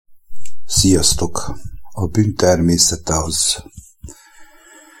Sziasztok! A bűn természete az,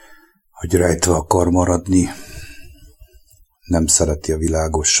 hogy rejtve akar maradni, nem szereti a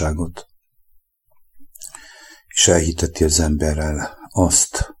világosságot, és elhiteti az emberrel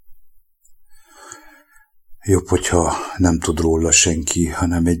azt. Jobb, hogyha nem tud róla senki,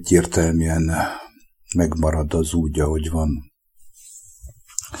 hanem egyértelműen megmarad az úgy, ahogy van.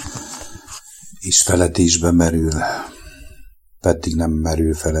 És feledésbe merül, pedig nem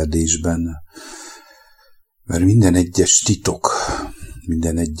merül feledésben, mert minden egyes titok,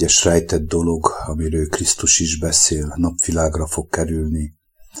 minden egyes rejtett dolog, amiről Krisztus is beszél, napvilágra fog kerülni,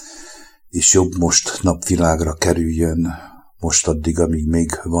 és jobb most napvilágra kerüljön, most addig, amíg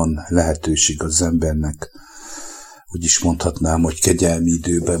még van lehetőség az embernek. Úgy is mondhatnám, hogy kegyelmi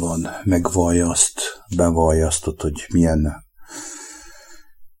időben van, megvallja azt, hogy milyen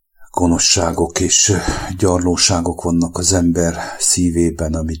gonoszságok és gyarlóságok vannak az ember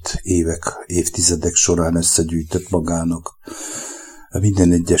szívében, amit évtizedek során összegyűjtött magának.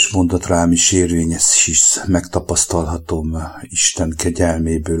 Minden egyes mondat rám is érvényes, hisz megtapasztalhatom Isten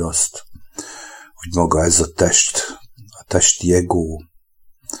kegyelméből azt, hogy maga ez a testi ego,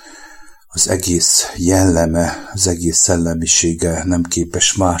 az egész jelleme, az egész szellemisége nem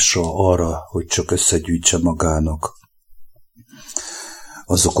képes másra arra, hogy csak összegyűjtse magának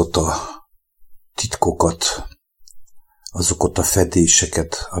azokat a titkokat, azokat a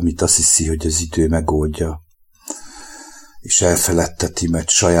fedéseket, amit azt hiszi, hogy az idő megoldja, és elfeledteti, mert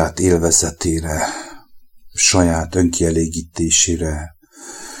saját élvezetére, saját önkielégítésére,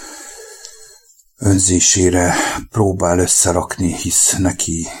 önzésére próbál összerakni, hisz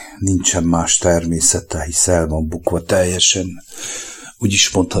neki nincsen más természete, hisz el van bukva teljesen. Úgy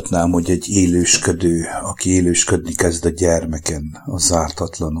is mondhatnám, hogy egy élősködő, aki élősködni kezd a gyermeken, az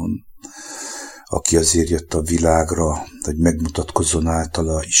ártatlanon, aki azért jött a világra, hogy megmutatkozzon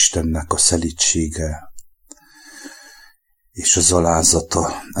általa Istennek a szelídsége és az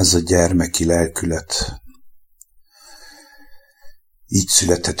alázata, ez a gyermeki lelkület. Így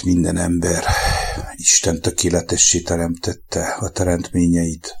született minden ember, Isten tökéletessé teremtette a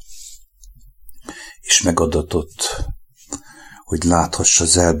teremtményeit, és megadatott, hogy láthassa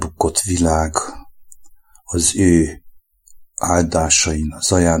az elbukott világ az ő áldásain,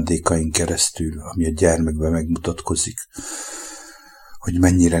 az ajándékain keresztül, ami a gyermekben megmutatkozik, hogy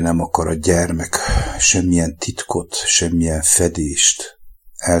mennyire nem akar a gyermek semmilyen titkot, semmilyen fedést,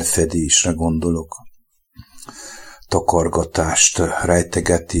 elfedésre gondolok, takargatást,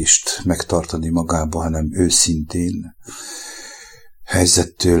 rejtegetést megtartani magába, hanem őszintén,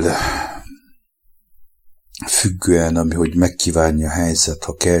 helyzettől függően, ami hogy megkívánja a helyzet,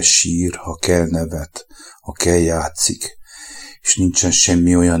 ha kell sír, ha kell nevet, ha kell játszik, és nincsen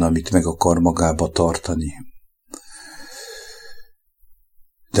semmi olyan, amit meg akar magába tartani.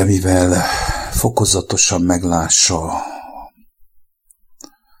 De mivel fokozatosan meglássa,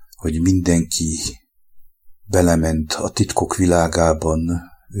 hogy mindenki belement a titkok világában,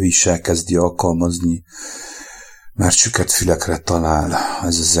 ő is elkezdi alkalmazni, mert süket fülekre talál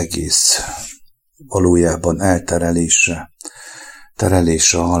ez az egész, valójában terelésre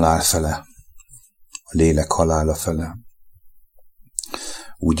a halál fele, a lélek halála fele,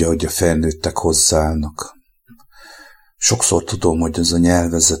 úgy, ahogy a felnőttek hozzáállnak. Sokszor tudom, hogy az a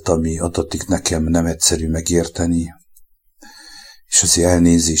nyelvezet, ami adatik nekem, nem egyszerű megérteni, és azért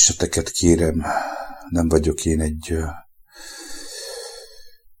elnézéseteket kérem, nem vagyok én egy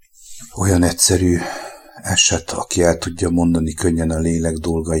olyan egyszerű eset, aki el tudja mondani könnyen a lélek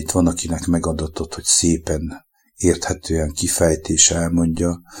dolgait. Van, akinek megadatott, hogy szépen, érthetően kifejtés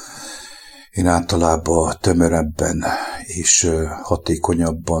elmondja. Én általában tömörebben és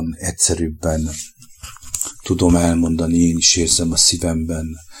hatékonyabban, egyszerűbben tudom elmondani, én is érzem a szívemben.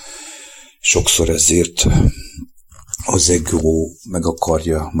 Sokszor ezért az ego meg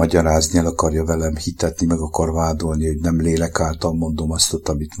akarja magyarázni, el akarja velem hitetni, meg akar vádolni, hogy nem lélek által mondom azt,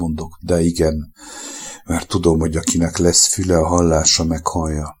 amit mondok. De igen, mert tudom, hogy akinek lesz füle, a hallása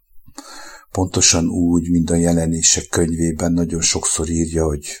meghallja. Pontosan úgy, mint a Jelenések könyvében nagyon sokszor írja,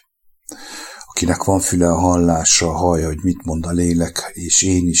 hogy akinek van füle, a hallásra hallja, hogy mit mond a lélek, és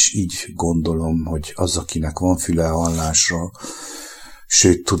én is így gondolom, hogy az, akinek van füle, a hallásra,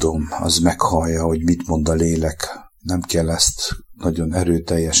 sőt tudom, az meghallja, hogy mit mond a lélek. Nem kell ezt nagyon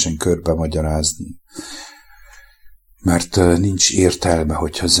erőteljesen körbe magyarázni. Mert nincs értelme,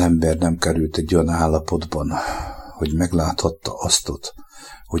 hogyha az ember nem került egy olyan állapotban, hogy megláthatta azt,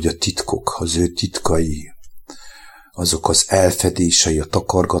 hogy a titkok, az ő titkai, azok az elfedései, a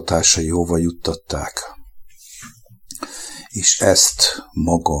takargatásai hova juttatták. És ezt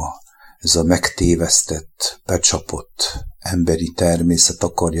maga ez a megtévesztett, becsapott emberi természet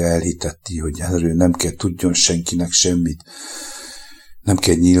akarja elhitetni, hogy erről nem kell tudjon senkinek semmit, nem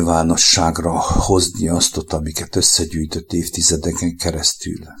kell nyilvánosságra hozni azt, amiket összegyűjtött évtizedeken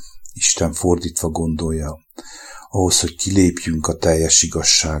keresztül. Isten fordítva gondolja, ahhoz, hogy kilépjünk a teljes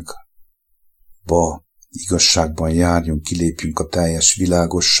igazságban járjunk, kilépjünk a teljes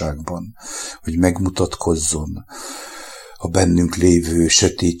világosságban, hogy megmutatkozzon a bennünk lévő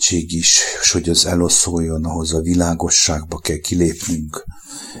sötétség is, és hogy az eloszoljon, ahhoz a világosságba kell kilépnünk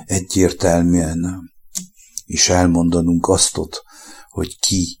egyértelműen, és elmondanunk aztot, hogy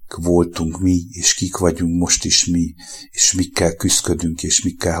kik voltunk mi, és kik vagyunk most is mi, és mikkel küszködünk, és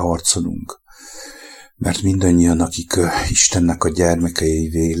mikkel harcolunk. Mert mindannyian, akik Istennek a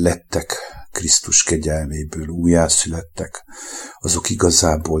gyermekeivé lettek, Krisztus kegyelméből újjászülettek, azok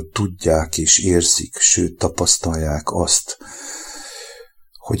igazából tudják és érzik, sőt tapasztalják azt,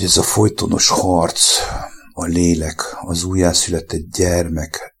 hogy ez a folytonos harc, a lélek, az újjászületett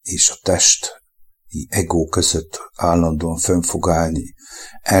gyermek és a testi ego között állandóan fönn fog állni,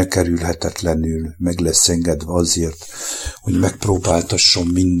 elkerülhetetlenül meg lesz engedve azért, hogy megpróbáltasson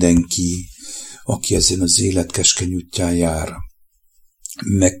mindenki, aki ezen az élet keskeny útján jár,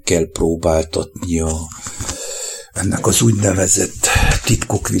 meg kell próbáltatnia ennek az úgynevezett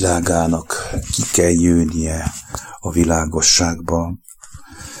titkok világának, ki kell jönnie a világosságba.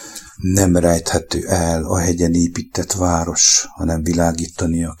 Nem rejthető el a hegyen épített város, hanem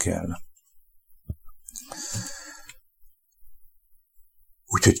világítania kell.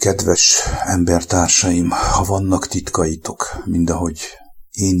 Úgyhogy kedves embertársaim, ha vannak titkaitok, mindahogy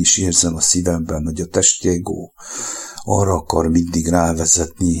én is érzem a szívemben, hogy a testi ego arra akar mindig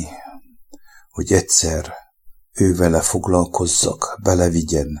rávezetni, hogy egyszer ő vele foglalkozzak,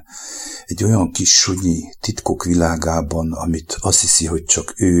 belevigyen egy olyan kis sunyi titkok világában, amit azt hiszi, hogy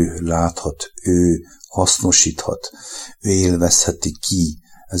csak ő láthat, ő hasznosíthat, ő élvezheti ki,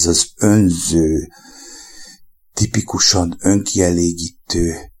 ez az önző, tipikusan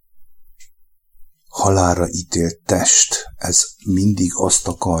önkielégítő, halálra ítélt test, ez mindig azt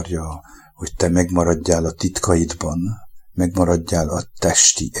akarja, hogy te megmaradjál a titkaidban, megmaradjál a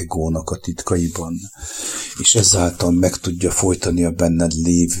testi egónak a titkaiban, és ezáltal meg tudja folytani a benned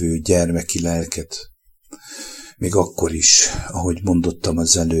lévő gyermeki lelket. Még akkor is, ahogy mondottam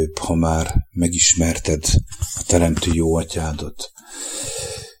az előbb, ha már megismerted a Teremtő jó atyádat.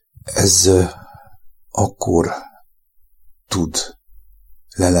 Ez akkor tud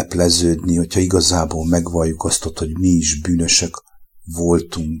lelepleződni, hogyha igazából megvalljuk azt, hogy mi is bűnösek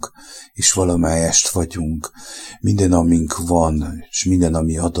voltunk, és valamelyest vagyunk. Minden, amink van, és minden,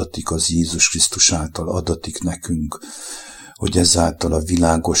 ami adatik, az Jézus Krisztus által adatik nekünk, hogy ezáltal a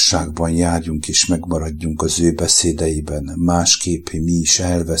világosságban járjunk, és megmaradjunk az ő beszédeiben. Másképp mi is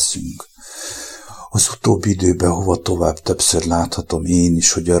elveszünk. Az utóbbi időben hova tovább többször láthatom én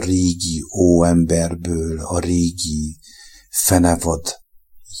is, hogy a régi óemberből, a régi fenevad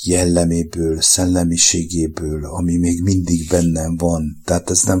jelleméből, szellemiségéből, ami még mindig bennem van, tehát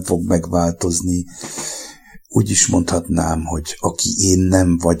ez nem fog megváltozni. Úgy is mondhatnám, hogy aki én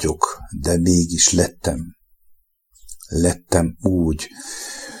nem vagyok, de mégis lettem. Lettem úgy,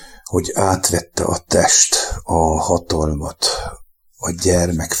 hogy átvette a test a hatalmat a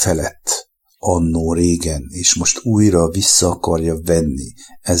gyermek felett annó régen, és most újra vissza akarja venni.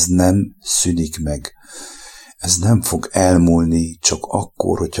 Ez nem szűnik meg. Ez nem fog elmúlni csak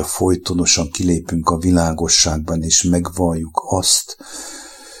akkor, hogyha folytonosan kilépünk a világosságban, és megvalljuk azt,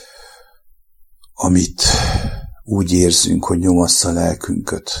 amit úgy érzünk, hogy nyomassza a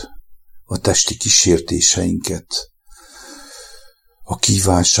lelkünket, a testi kísértéseinket, a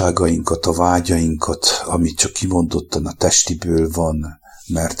kívánságainkat, a vágyainkat, amit csak kimondottan a testiből van,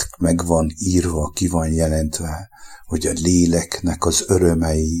 mert meg van írva, ki van jelentve, hogy a léleknek az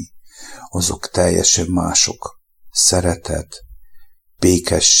örömei, azok teljesen mások. Szeretet,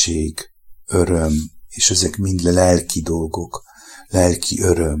 békesség, öröm, és ezek mind lelki dolgok, lelki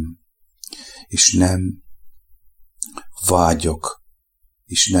öröm, és nem vágyak,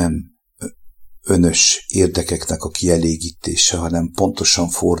 és nem önös érdekeknek a kielégítése, hanem pontosan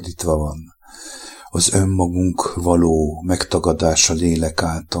fordítva van. Az önmagunk való megtagadása lélek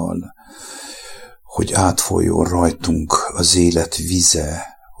által, hogy átfolyjon rajtunk az élet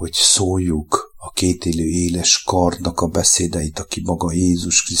vize, hogy szóljuk a kétélő éles kardnak a beszédeit, aki maga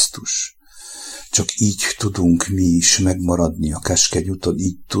Jézus Krisztus. Csak így tudunk mi is megmaradni a keskeny úton,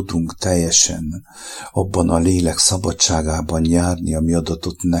 így tudunk teljesen abban a lélek szabadságában járni, ami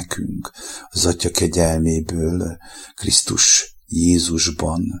adatott nekünk az Atya kegyelméből, Krisztus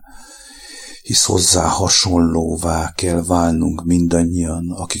Jézusban. hisz hozzá hasonlóvá kell válnunk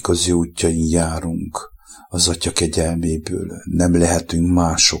mindannyian, akik az ő útjain járunk, az Atya kegyelméből. Nem lehetünk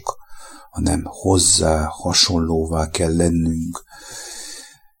mások, hanem hozzá hasonlóvá kell lennünk.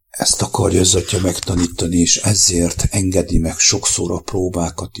 Ezt akarja az Atya megtanítani, és ezért engedi meg sokszor a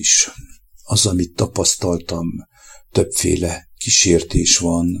próbákat is. Az, amit tapasztaltam, többféle kísértés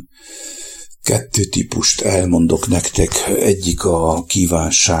van. 2 típust elmondok nektek. Egyik a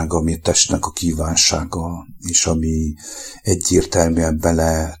kívánság, ami a testnek a kívánsága, és ami egyértelműen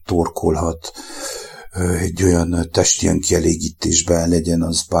bele torkolhat egy olyan testi önkielégítésbe, legyen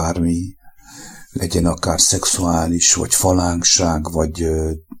az bármi, legyen akár szexuális, vagy falánkság, vagy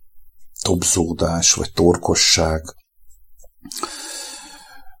tobzódás, vagy torkosság,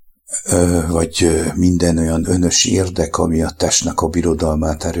 vagy minden olyan önös érdek, ami a testnek a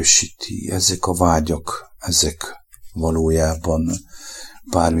birodalmát erősíti. Ezek a vágyak, ezek valójában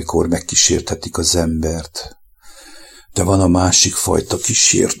bármikor megkísérthetik az embert. De van a másik fajta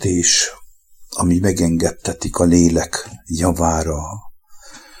kísértés, ami megengedtetik a lélek javára.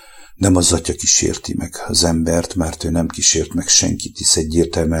 Nem az Atya kísérti meg az embert, mert ő nem kísért meg senkit, hisz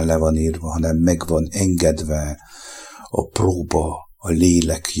egyértelműen le van írva, hanem meg van engedve a próba a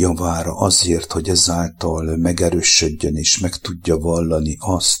lélek javára azért, hogy ezáltal megerősödjön és meg tudja vallani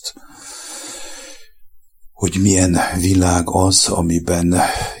azt, hogy milyen világ az, amiben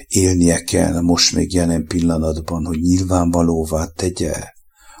élnie kell most még jelen pillanatban, hogy nyilvánvalóvá tegye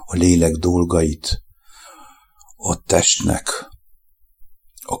a lélek dolgait a testnek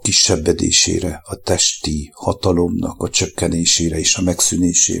a kisebbedésére, a testi hatalomnak a csökkenésére és a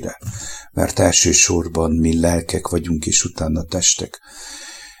megszűnésére, mert elsősorban mi lelkek vagyunk, és utána testek.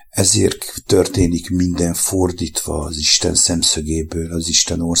 Ezért történik minden fordítva az Isten szemszögéből, az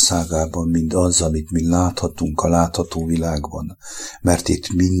Isten országában, mind az, amit mi láthatunk a látható világban, mert itt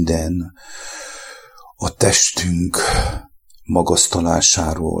minden a testünk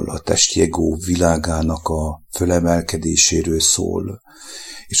magasztalásáról, a testi egó világának a fölemelkedéséről szól,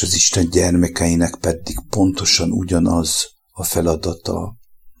 és az Isten gyermekeinek pedig pontosan ugyanaz a feladata,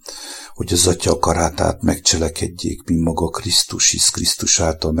 hogy az Atya akarátát megcselekedjék, mint maga Krisztus, hisz Krisztus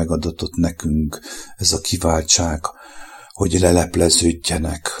által megadatott nekünk ez a kiváltság, hogy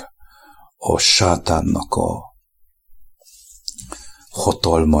lelepleződjenek a sátánnak a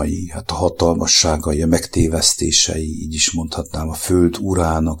hatalmai, hát a hatalmasságai, a megtévesztései, így is mondhatnám, a föld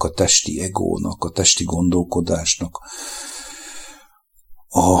urának, a testi egónak, a testi gondolkodásnak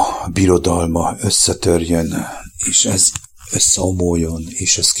a birodalma összetörjön, és ez összeomoljon,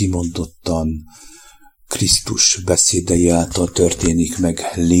 és ez kimondottan Krisztus beszédei által történik meg,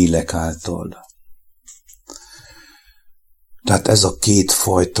 lélek által. Tehát ez a 2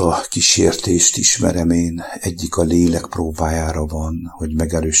 fajta kísértést ismerem én. Egyik a lélek próbájára van, hogy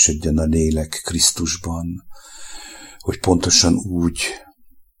megerősödjön a lélek Krisztusban, hogy pontosan úgy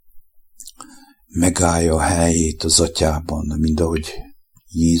megállja a helyét az Atyában, mint ahogy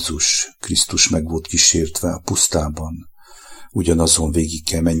Jézus Krisztus meg volt kísértve a pusztában. Ugyanazon végig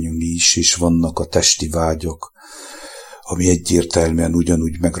kell menjünk mi is, és vannak a testi vágyak, ami egyértelműen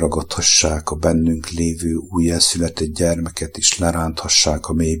ugyanúgy megragadhassák a bennünk lévő újjászületett gyermeket, és leránthassák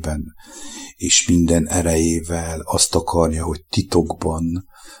a mélyben, és minden erejével azt akarja, hogy titokban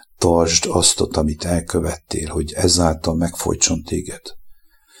tartsd azt, amit elkövettél, hogy ezáltal megfojtson téged.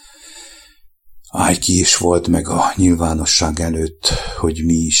 Állj ki is volt meg a nyilvánosság előtt, hogy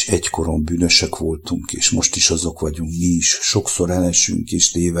mi is egykoron bűnösek voltunk, és most is azok vagyunk, mi is sokszor elesünk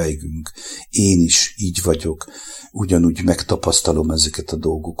és tévejgünk. Én is így vagyok, ugyanúgy megtapasztalom ezeket a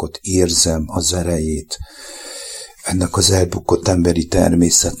dolgokat, érzem az erejét, ennek az elbukott emberi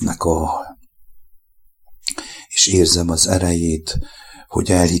természetnek és érzem az erejét,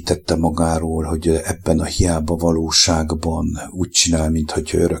 hogy elhitette magáról, hogy ebben a hiába valóságban úgy csinál, mintha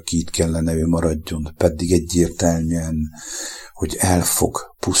örökké itt kellene ő maradjon, pedig egyértelműen, hogy el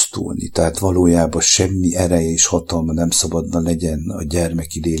fog pusztulni. Tehát valójában semmi ereje és hatalma nem szabadna legyen a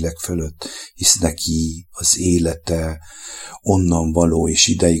gyermeki lélek fölött, hisz neki az élete onnan való és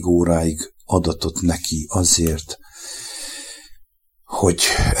ideig, óráig adatott neki azért, hogy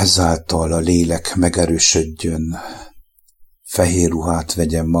ezáltal a lélek megerősödjön, fehér ruhát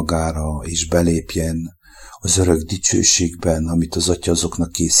vegyen magára, és belépjen az örök dicsőségben, amit az Atya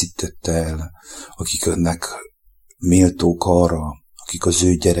azoknak készítette el, akiknek méltók arra, akik az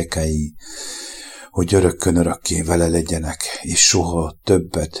ő gyerekei, hogy örökkön örökké vele legyenek, és soha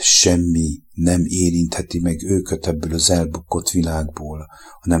többet semmi nem érintheti meg őket ebből az elbukott világból,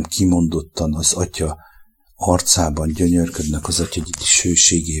 hanem kimondottan az Atya arcában gyönyörködnek, az Atya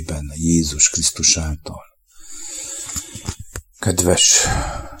dicsőségében, Jézus Krisztus által. Kedves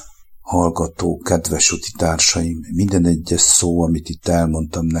hallgató, kedves uti társaim, minden egyes szó, amit itt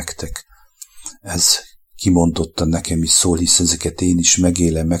elmondtam nektek, ez kimondottan nekem is szól, hisz ezeket én is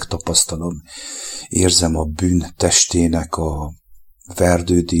megélem, megtapasztalom, érzem a bűn testének a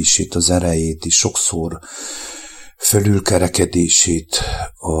verdődését, az erejét, és sokszor fölülkerekedését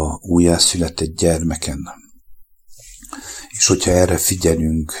a újjászületett gyermeken. És hogyha erre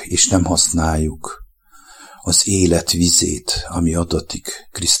figyelünk, és nem használjuk az élet vizét, ami adatik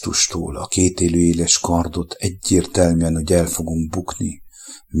Krisztustól, a kétélő éles kardot, egyértelműen, hogy el fogunk bukni,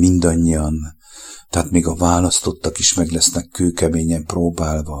 mindannyian, tehát még a választottak is meg lesznek kőkeményen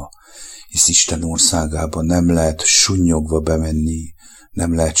próbálva, hisz Isten országába nem lehet sunnyogva bemenni,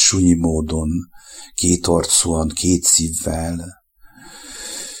 nem lehet sunyi módon, kétarcúan, két szívvel,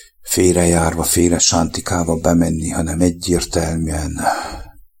 félrejárva, félresántikálva bemenni, hanem egyértelműen,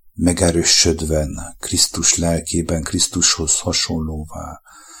 megerősödven, Krisztus lelkében, Krisztushoz hasonlóvá,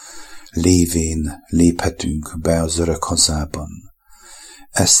 lévén léphetünk be az örök hazában.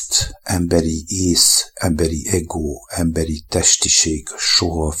 Ezt emberi ész, emberi ego, emberi testiség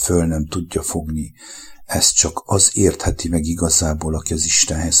soha föl nem tudja fogni. Ezt csak az értheti meg igazából, aki az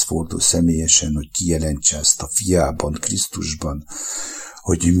Istenhez fordul személyesen, hogy kijelentse ezt a fiában, Krisztusban,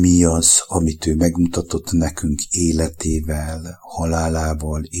 hogy mi az, amit ő megmutatott nekünk életével,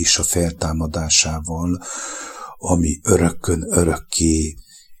 halálával és a feltámadásával, ami örökkön örökké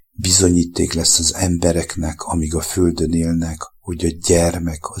bizonyíték lesz az embereknek, amíg a földön élnek, hogy a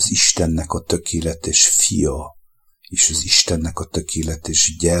gyermek az Istennek a tökéletes fia, és az Istennek a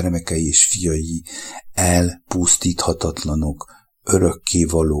tökéletes gyermekei és fiai elpusztíthatatlanok,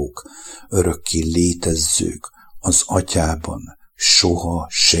 örökkévalók, örökké létezők az atyában. Soha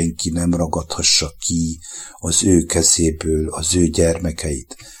senki nem ragadhassa ki az ő kezéből az ő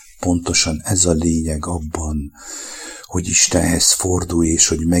gyermekeit. Pontosan ez a lényeg abban, hogy Istenhez fordulj, és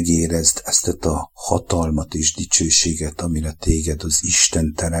hogy megérezd ezt a hatalmat és dicsőséget, amire téged az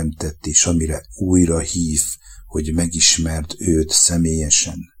Isten teremtett, és amire újra hív, hogy megismerd őt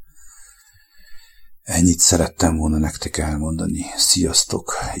személyesen. Ennyit szerettem volna nektek elmondani.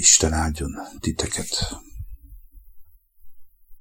 Sziasztok! Isten áldjon titeket!